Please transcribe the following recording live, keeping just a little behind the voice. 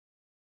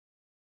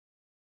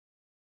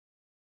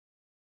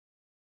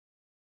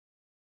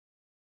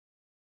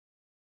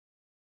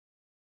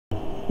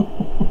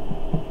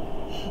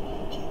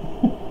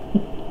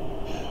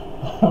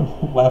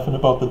laughing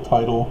about the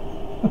title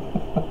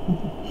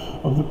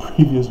of the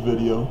previous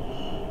video.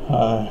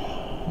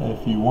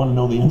 If you want to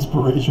know the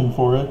inspiration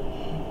for it,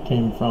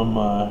 came from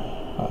I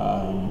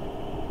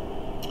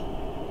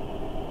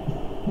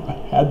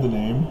had the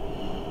name.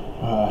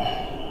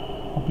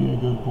 I'll be a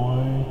good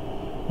boy,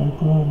 I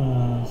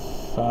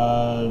promise.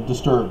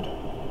 Disturbed.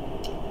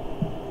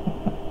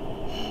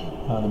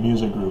 The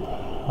music group.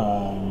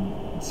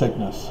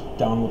 Sickness.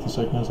 Down with the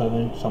Sickness, I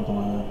think. Something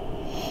like that.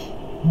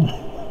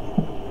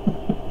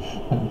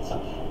 It's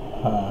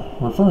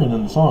referring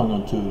in the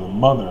song to the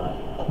mother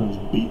who's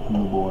beating the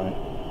boy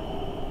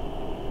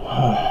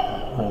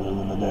rather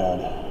than the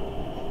dad.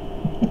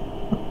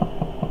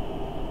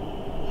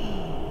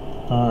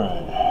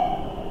 Alright.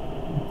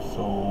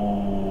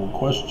 So,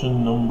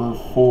 question number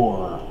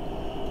 4.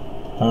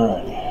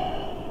 Alrighty.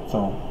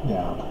 So,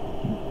 yeah.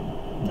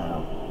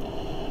 No.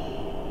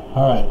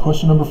 Alright,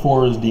 question number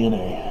 4 is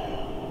DNA.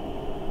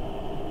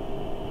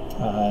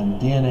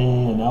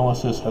 DNA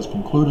analysis has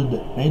concluded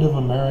that Native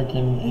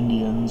American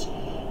Indians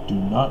do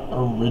not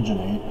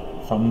originate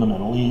from the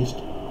Middle East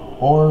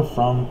or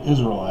from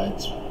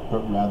Israelites, but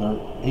rather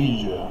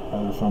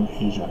from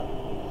Asia.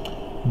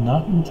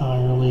 Not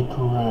entirely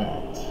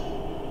correct.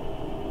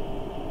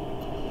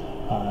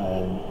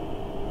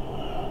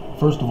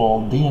 First of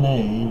all,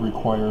 DNA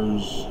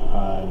requires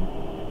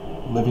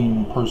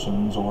living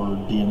persons or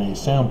DNA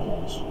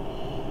samples.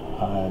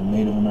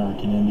 Native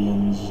American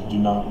Indians do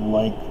not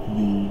like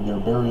their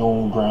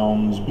burial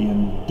grounds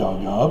being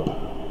dug up,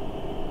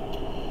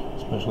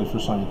 especially for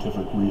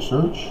scientific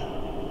research,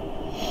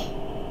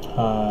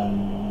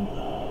 and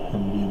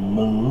being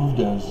moved,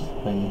 as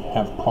they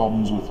have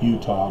problems with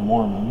Utah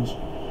Mormons,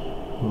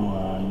 who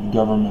the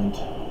government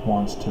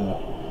wants to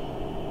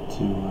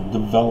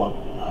develop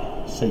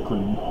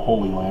sacred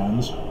holy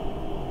lands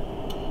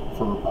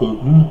for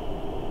Putin.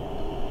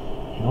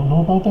 You don't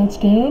know about that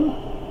scam?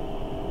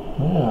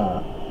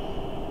 Yeah.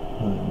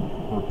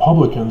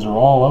 Republicans are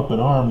all up in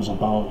arms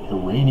about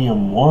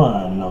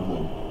Uranium-1 of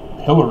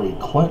the Hillary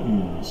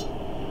Clintons.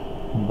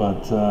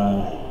 But,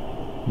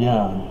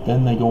 yeah,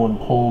 then they go and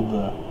pull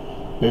the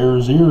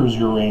Bears Ears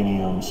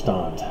uranium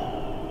stunt.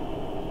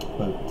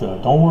 But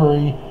don't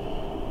worry,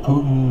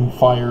 Putin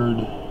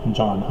fired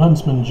John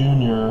Huntsman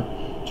Jr.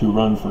 to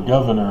run for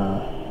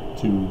governor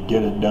to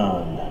get it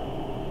done.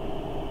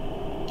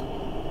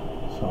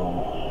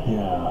 So,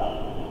 yeah.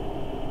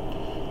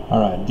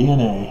 Alright,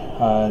 DNA.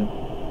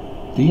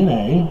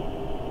 DNA,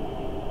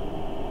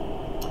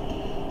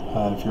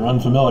 if you're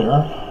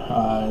unfamiliar,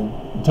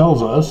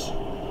 tells us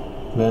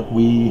that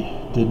we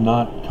did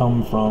not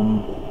come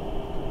from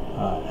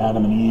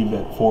Adam and Eve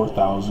at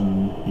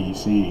 4000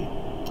 BC.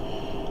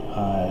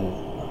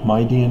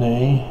 My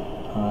DNA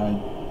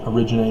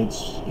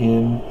originates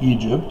in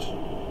Egypt,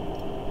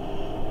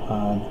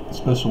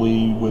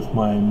 especially with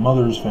my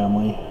mother's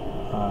family,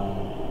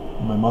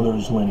 my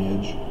mother's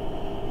lineage,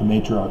 the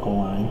matriarchal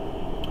line.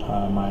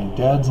 My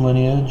dad's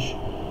lineage,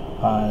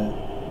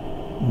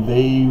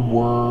 they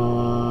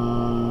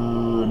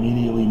were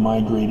immediately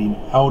migrating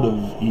out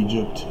of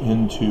Egypt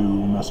into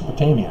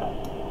Mesopotamia.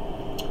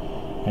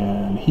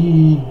 And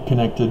he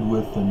connected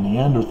with the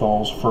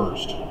Neanderthals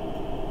first.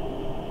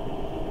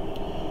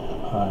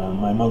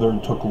 My mother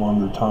took a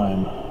longer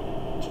time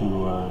to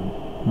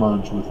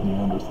merge with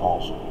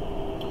Neanderthals,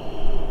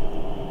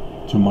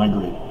 to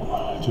migrate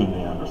to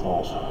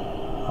Neanderthals.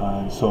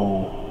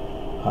 So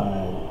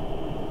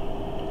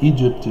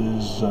Egypt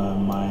is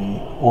my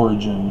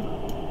origin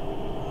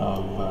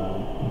of,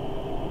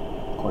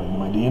 according to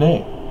my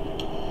DNA.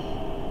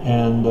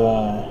 And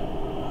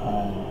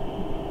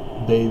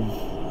they've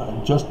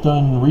just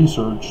done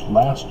research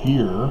last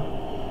year,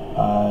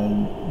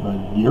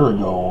 a year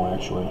ago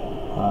actually,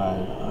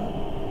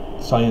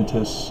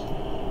 scientists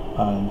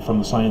from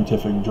the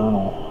scientific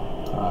journal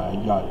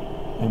got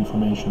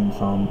information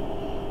from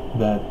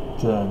that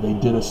they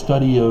did a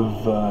study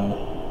of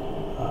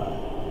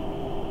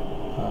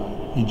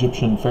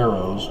Egyptian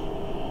pharaohs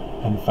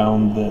and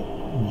found that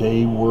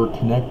they were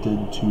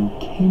connected to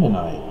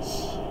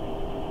Canaanites.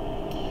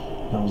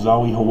 Now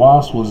Zawi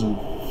Hawass was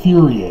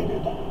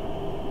infuriated.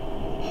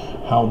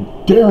 How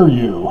dare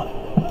you!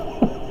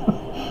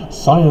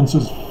 Science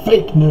is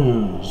fake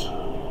news!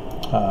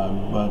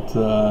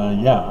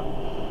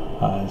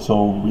 Yeah.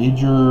 So read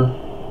your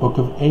Book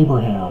of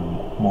Abraham,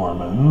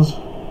 Mormons.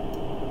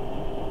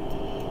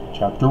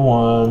 Chapter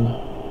 1.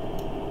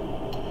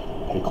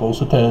 Pay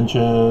close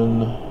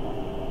attention.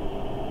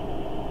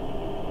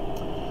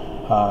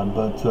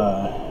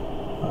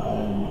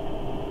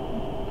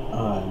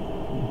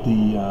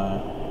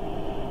 The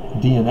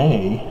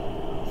DNA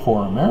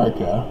for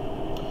America,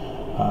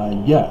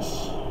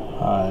 yes,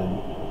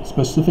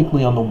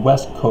 specifically on the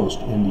West Coast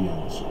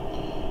Indians.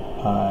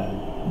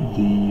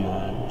 The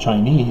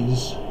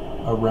Chinese,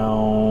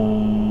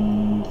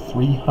 around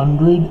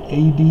 300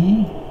 AD,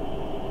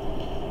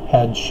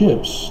 had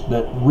ships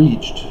that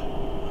reached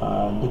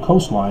the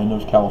coastline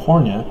of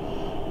California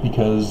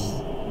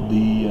because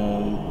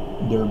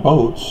their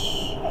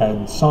boats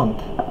had sunk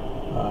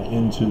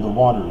into the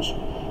waters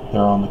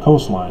there on the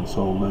coastline.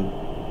 So the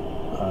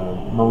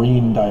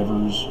marine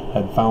divers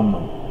had found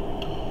them,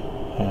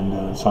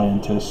 and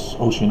scientists,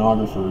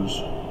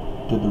 oceanographers,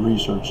 did the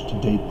research to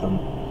date them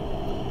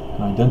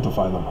and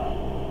identify them.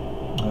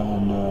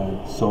 And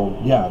so,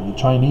 yeah, the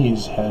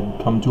Chinese had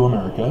come to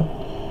America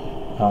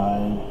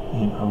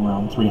in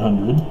around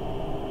 300,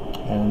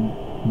 and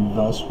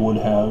thus would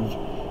have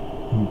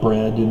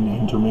bred and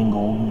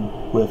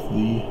intermingled with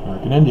the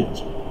American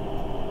Indians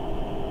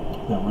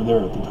that were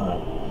there at the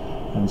time.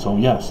 And so,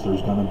 yes,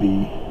 there's going to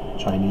be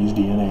Chinese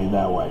DNA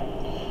that way.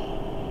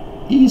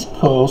 East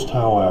Coast,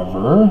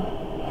 however,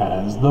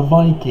 has the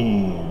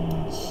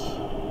Vikings.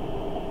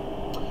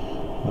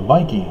 The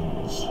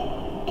Vikings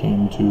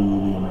came to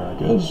the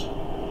Americas,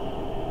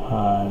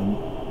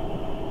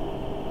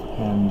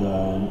 and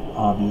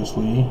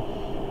obviously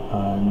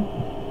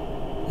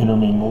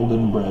intermingled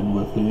and bred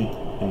with the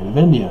Native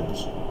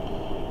Indians,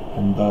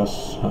 and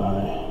thus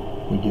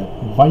we get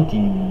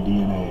Viking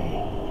DNA.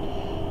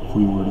 If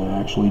we were to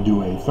actually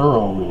do a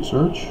thorough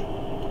research,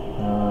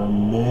 there are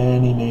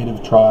many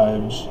native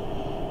tribes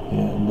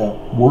that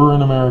were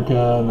in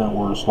America and that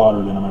were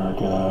slaughtered in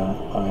America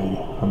by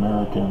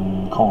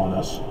American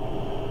colonists.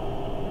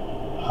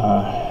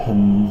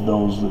 And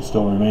those that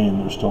still remain,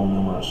 there's still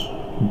numerous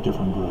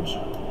different groups.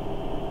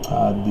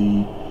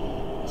 The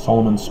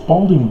Solomon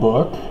Spaulding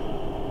book,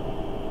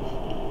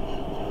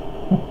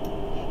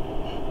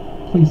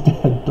 please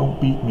Dad, don't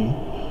beat me,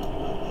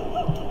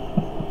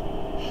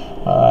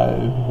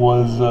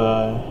 was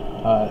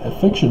a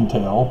fiction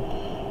tale,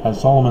 as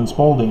Solomon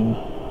Spaulding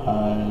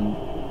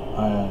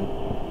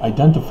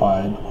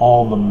identified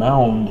all the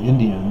mound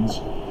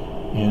Indians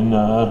in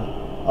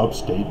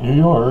upstate New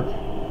York,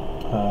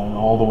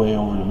 all the way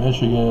over to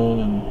Michigan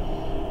and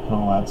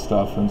all that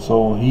stuff. And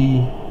so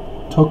he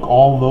took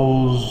all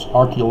those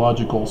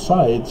archaeological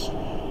sites,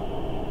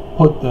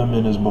 put them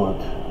in his book,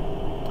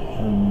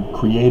 and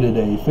created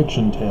a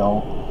fiction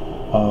tale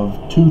of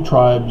two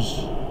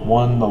tribes,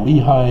 one the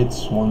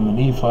Lehites, one the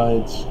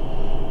Nephites,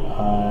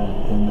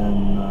 and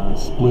then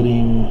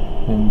splitting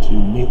into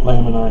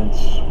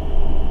Lamanites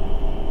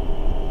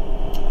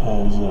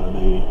as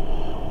they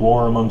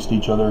war amongst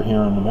each other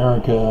here in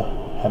America,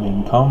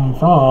 having come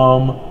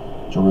from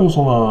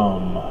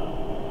Jerusalem.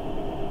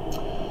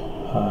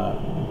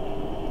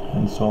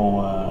 And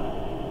so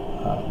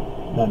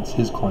that's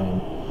his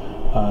claim.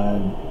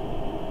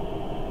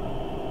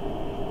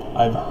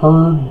 I've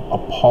heard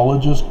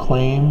apologists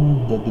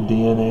claim that the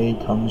DNA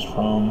comes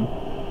from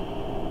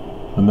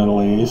the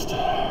Middle East.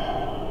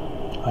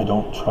 I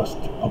don't trust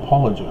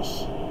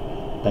apologists.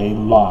 They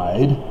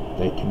lied.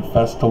 They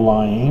confessed to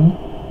lying.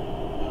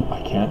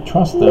 I can't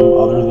trust them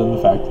other than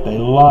the fact that they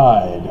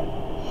lied.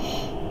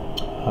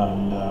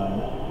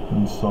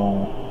 And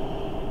so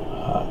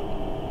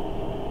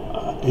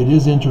it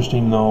is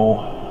interesting,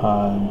 though.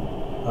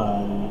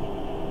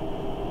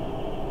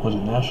 Was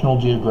it National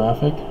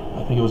Geographic?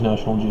 I think it was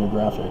National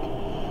Geographic.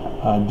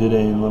 Did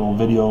a little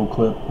video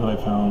clip that I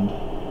found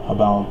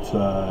about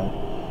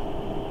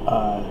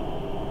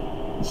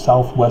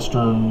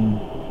southwestern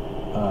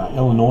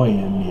Illinois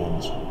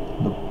Indians,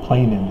 the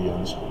Plain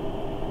Indians,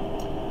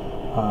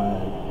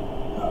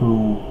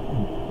 who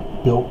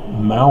built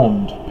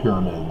mound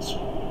pyramids,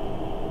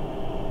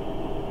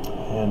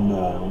 and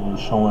we're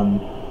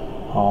showing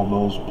all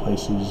those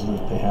places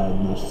that they had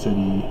in the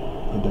city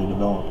that they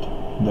developed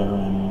there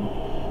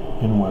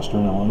in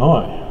western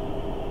Illinois.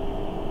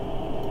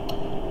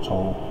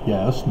 So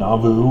yes,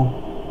 Nauvoo,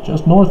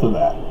 just north of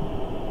that.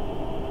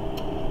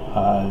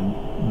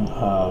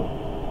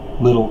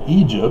 Little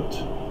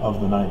Egypt of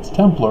the Knights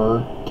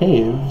Templar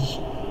caves,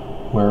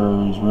 where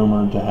is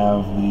rumored to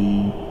have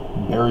the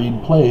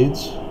buried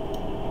plates,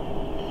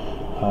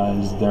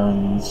 is there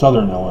in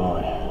southern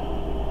Illinois.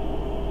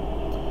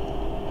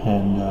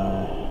 And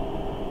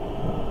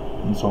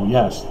so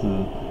yes,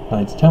 the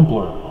Knights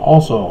Templar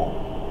also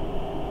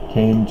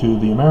came to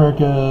the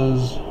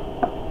Americas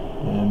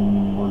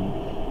and were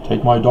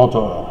take my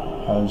daughter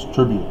as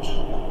tribute.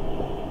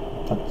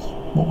 That's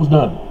what was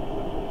done.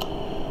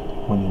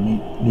 When you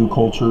meet new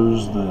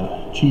cultures, the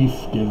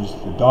chief gives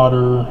the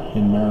daughter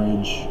in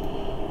marriage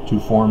to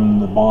form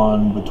the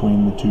bond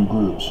between the two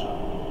groups.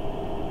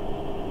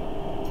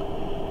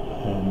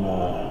 And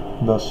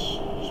thus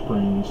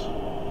springs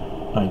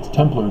Knights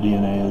Templar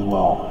DNA as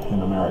well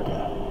in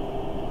America.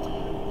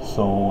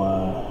 So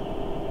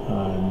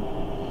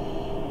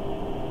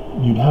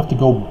you'd have to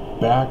go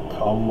back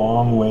a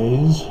long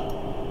ways,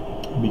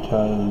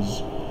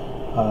 because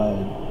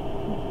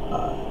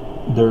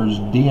there's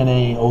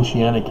DNA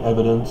oceanic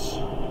evidence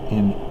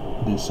in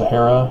the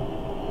Sahara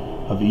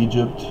of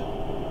Egypt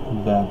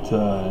that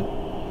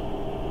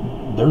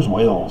there's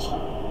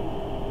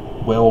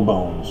whale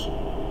bones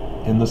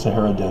in the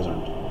Sahara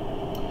Desert.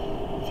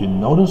 If you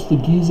notice the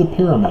Giza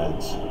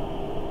pyramids,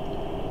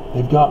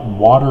 they've got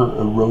water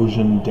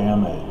erosion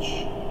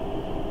damage.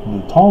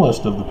 The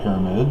tallest of the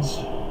pyramids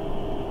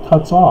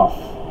cuts off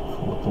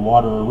with the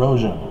water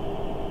erosion.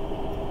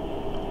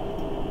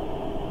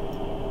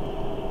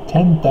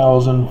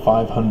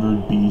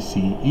 10,500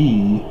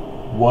 BCE,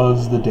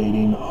 was the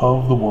dating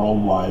of the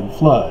worldwide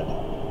flood,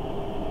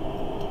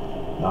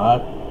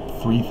 not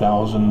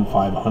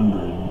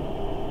 3,500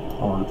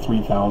 or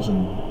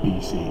 3000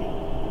 BC.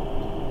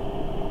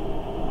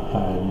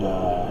 And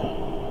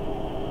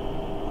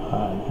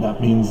that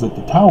means that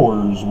the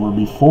towers were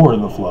before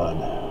the flood,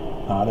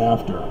 not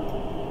after,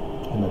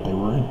 and that they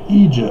were in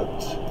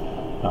Egypt,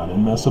 not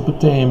in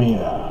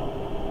Mesopotamia,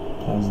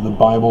 as the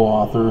Bible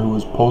author, who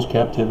was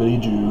post-captivity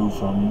Jew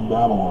from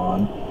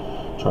Babylon,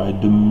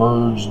 tried to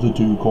merge the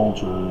two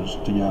cultures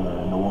together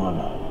into one.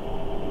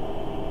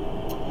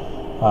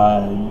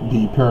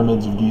 The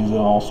pyramids of Giza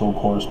also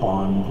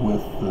correspond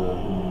with the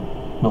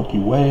Milky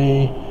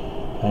Way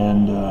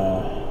and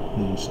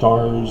the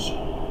stars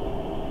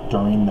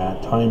during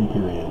that time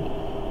period.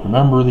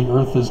 Remember, the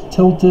Earth is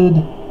tilted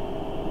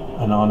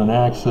and on an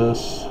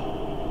axis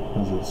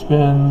as it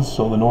spins,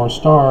 so the North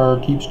Star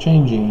keeps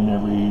changing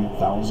every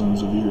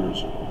thousands of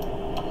years.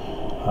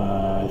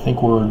 I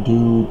think we're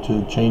due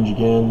to change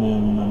again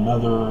in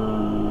another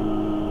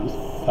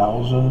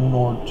 1,000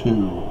 or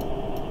 2.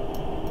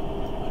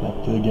 I'd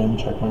have to again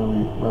check my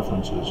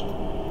references.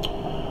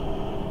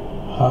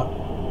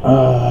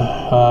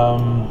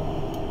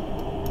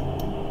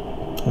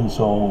 And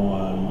so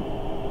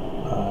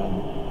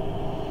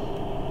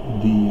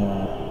the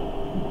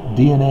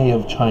DNA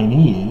of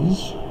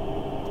Chinese,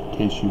 in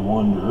case you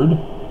wondered,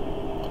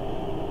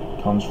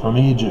 comes from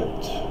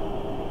Egypt.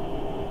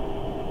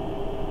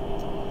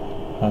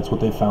 That's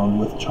what they found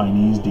with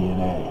Chinese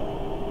DNA,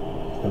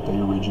 that they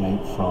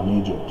originate from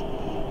Egypt.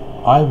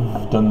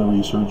 I've done the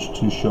research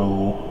to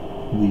show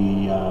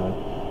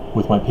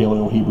with my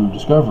Paleo-Hebrew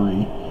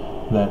discovery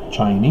that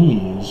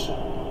Chinese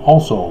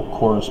also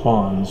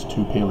corresponds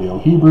to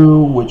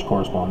Paleo-Hebrew, which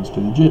corresponds to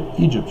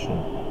Egyptian.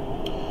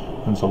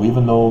 And so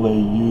even though they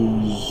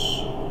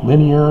use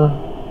linear,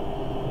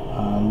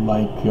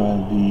 like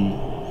the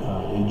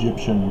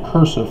Egyptian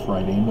cursive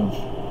writing of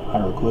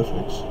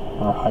hieroglyphics,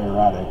 or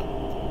hieratic,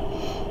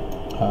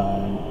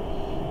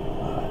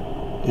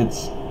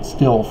 it's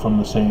still from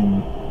the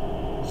same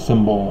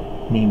symbol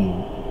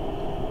meaning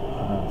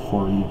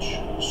for each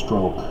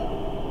stroke.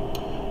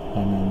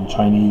 And then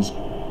Chinese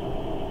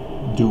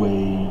do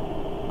a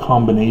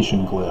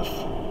combination glyph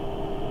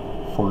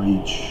for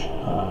each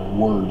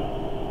word,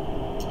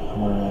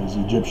 whereas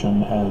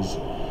Egyptian has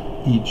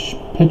each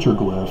picture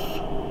glyph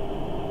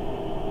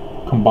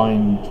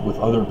combined with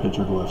other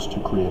picture glyphs to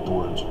create the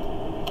words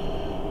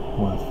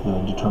with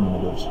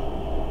determinatives,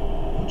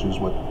 which is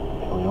what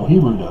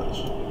Paleo-Hebrew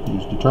does.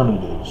 Use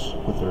determinatives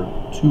with their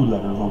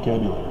 2-letter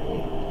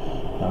vocabulary,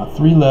 not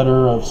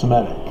 3-letter of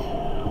Semitic.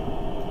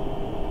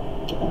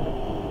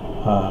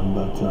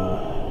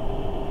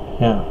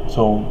 Yeah,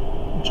 so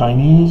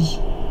Chinese,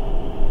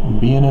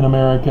 being in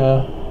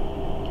America,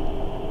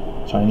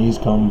 Chinese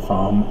come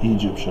from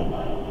Egyptian,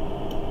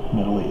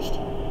 Middle East.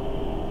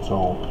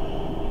 So,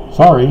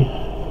 sorry,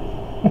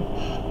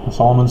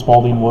 Solomon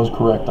Spaulding was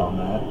correct on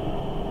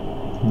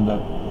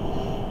that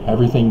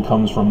everything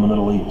comes from the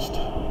Middle East,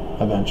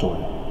 eventually.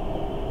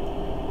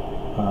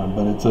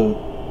 But it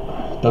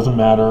doesn't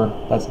matter.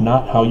 That's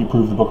not how you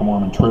prove the Book of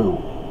Mormon true.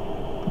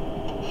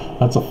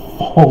 That's a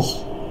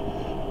false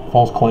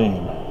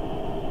claim.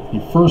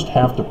 You first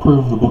have to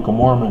prove the Book of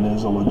Mormon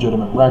is a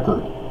legitimate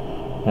record,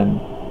 and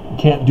you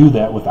can't do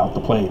that without the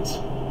plates.